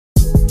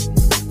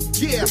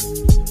Yeah,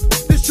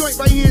 this joint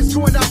right here is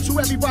going out to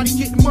everybody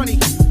getting money.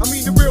 I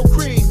mean the real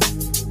cream.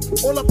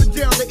 All up and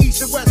down the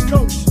east and west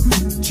coast.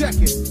 Check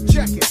it,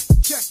 check it,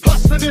 check it.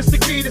 Hustling is the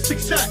key to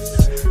success.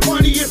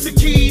 Money is the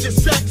key to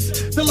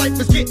sex. The life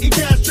is getting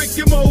cash,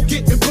 drinking more,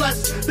 getting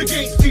blessed. The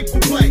games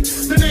people play,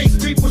 the names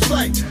people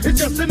slay.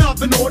 It's just enough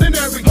an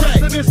ordinary day.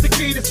 Hustling is the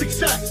key to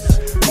success.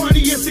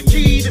 Money is the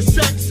key to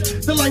sex.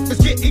 The life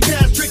is getting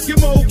cash, drinking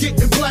more,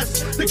 getting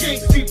blessed. The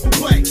games people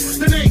play,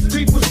 the names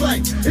people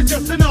slay. It's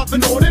just enough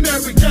an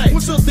ordinary day.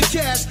 What's up the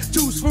cash?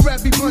 Juice for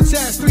every bunch,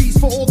 ass threes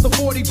for all the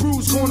 40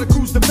 brews. Gonna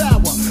cruise the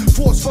power.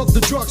 Force fuck the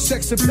drugs,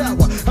 sex and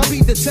power. I'll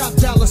be the top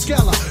dollar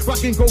scholar,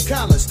 rockin' gold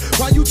collars.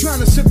 While you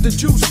tryna sip the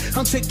juice,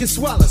 I'm taking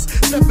swallows.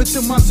 Step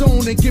into my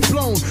zone and get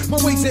blown. My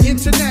ways are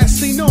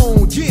internationally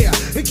known, yeah.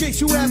 In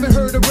case you haven't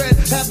heard or read,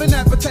 have an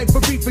appetite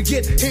for beef,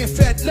 forget hand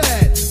fat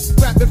lad.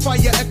 Rapid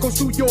fire echoes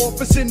through your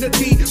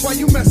vicinity while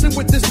you messin'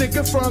 with this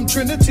nigga from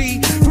Trinity.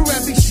 For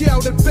every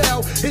shell that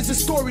fell is a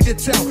story to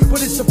tell,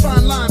 but it's a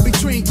fine line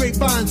between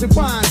grapevines and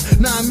vines.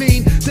 Nah, I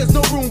mean, there's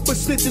no room for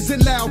snitches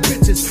and loud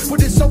bitches,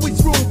 but it's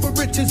always room for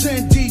riches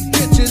and deep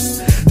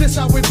ditches. That's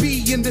how it be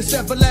in this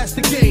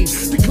everlasting game.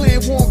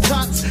 Declare warm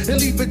cots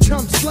and leave a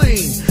chump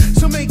slain.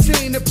 So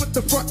maintain and put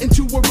the front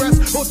into a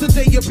rest, or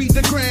today you'll be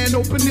the grand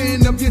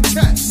opening of your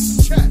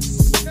chest.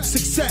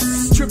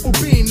 Success, triple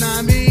beam, nah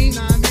I mean.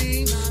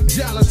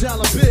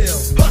 Dollar bill.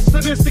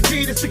 Hustling is the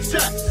key to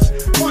success.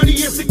 Money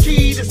is the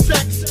key to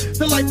sex.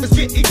 The life is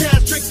getting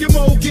cash, drinking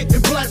more,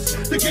 getting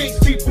blessed. The games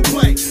people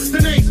play,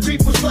 the names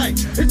people slay.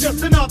 It's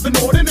just enough an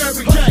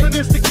ordinary day. Hustling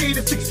is the key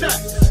to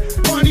success.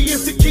 Money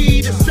is the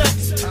key to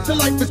sex. The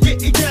life is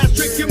getting cash,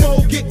 drinking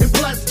more, getting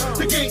blessed.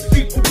 The games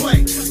people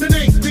play, the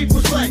names people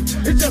slay.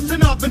 It's just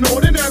enough an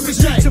ordinary day.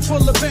 Streets are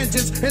full of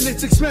vengeance and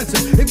it's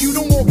expensive if you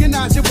don't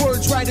organize your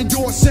words right in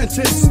your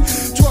sentence.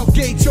 12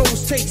 gauge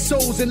shows take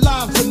souls and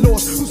lives are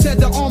lost. Who said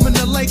the arm and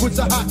the leg was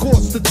a hot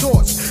course to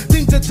torch?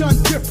 Things are done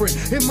different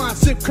in my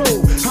zip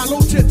code.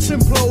 Hollow tips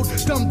implode,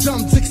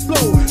 dum-dums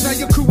explode. Now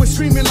your crew is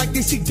screaming like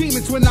they see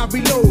demons when I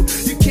reload.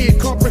 You can't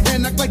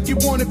comprehend, act like you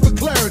want it for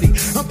clarity.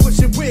 I'm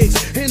pushing wigs,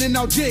 handing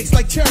out jigs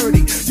like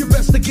charity. You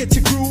best to get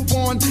your groove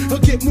on, or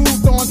get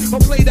moved on, or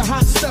play the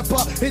hot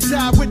stepper and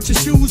die with your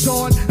shoes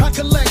on. I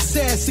collect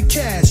sass and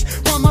cash,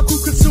 while my crew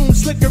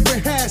consumes slicker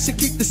and hash and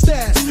keep the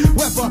stash.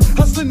 Weather,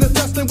 hustling the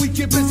dust and we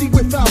get busy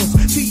with ours.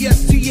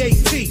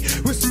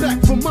 TSTAT,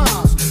 respect for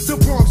miles. The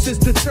Bronx is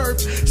the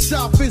turf,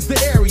 South is the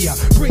area.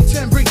 Bring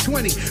 10, bring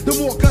 20, the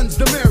more guns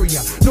the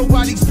merrier.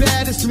 Nobody's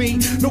bad as me,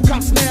 no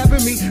cops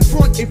snapping me.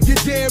 Front if you're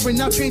there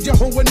and I'll change your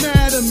whole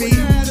anatomy.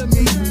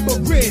 For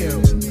real,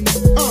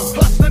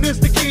 hustling is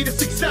the key to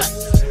success.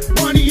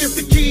 Money is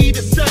the key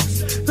to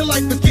sex. The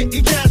life is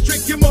getting cash,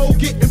 drinking more,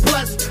 getting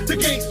blessed. The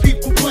games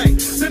people play,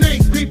 the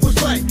names people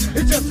slay.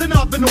 It's just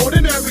enough an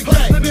ordinary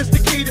day. Hustling is the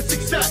key to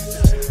success.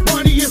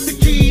 Money is the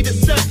key to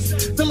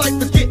sex. The life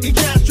is getting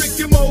cash,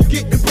 drinking more,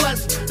 getting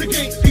blessed. The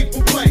games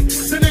people play,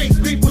 the names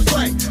people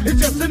slay. It's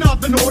just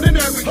enough an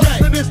ordinary day.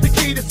 Hustling is the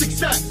key to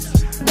success.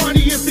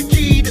 Money is the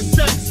key to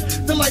sex.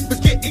 The life is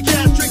getting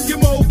cash,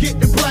 drinking more,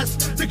 getting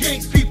blessed. The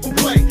games people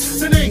play,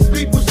 the names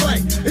people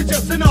slay. It's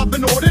just enough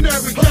an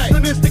ordinary day.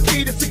 Hustling is the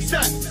key to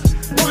success.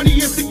 Money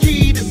is the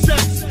key to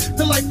sex.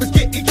 The life is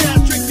getting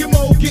cash, drinking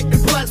more,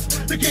 getting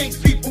blessed. The games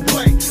people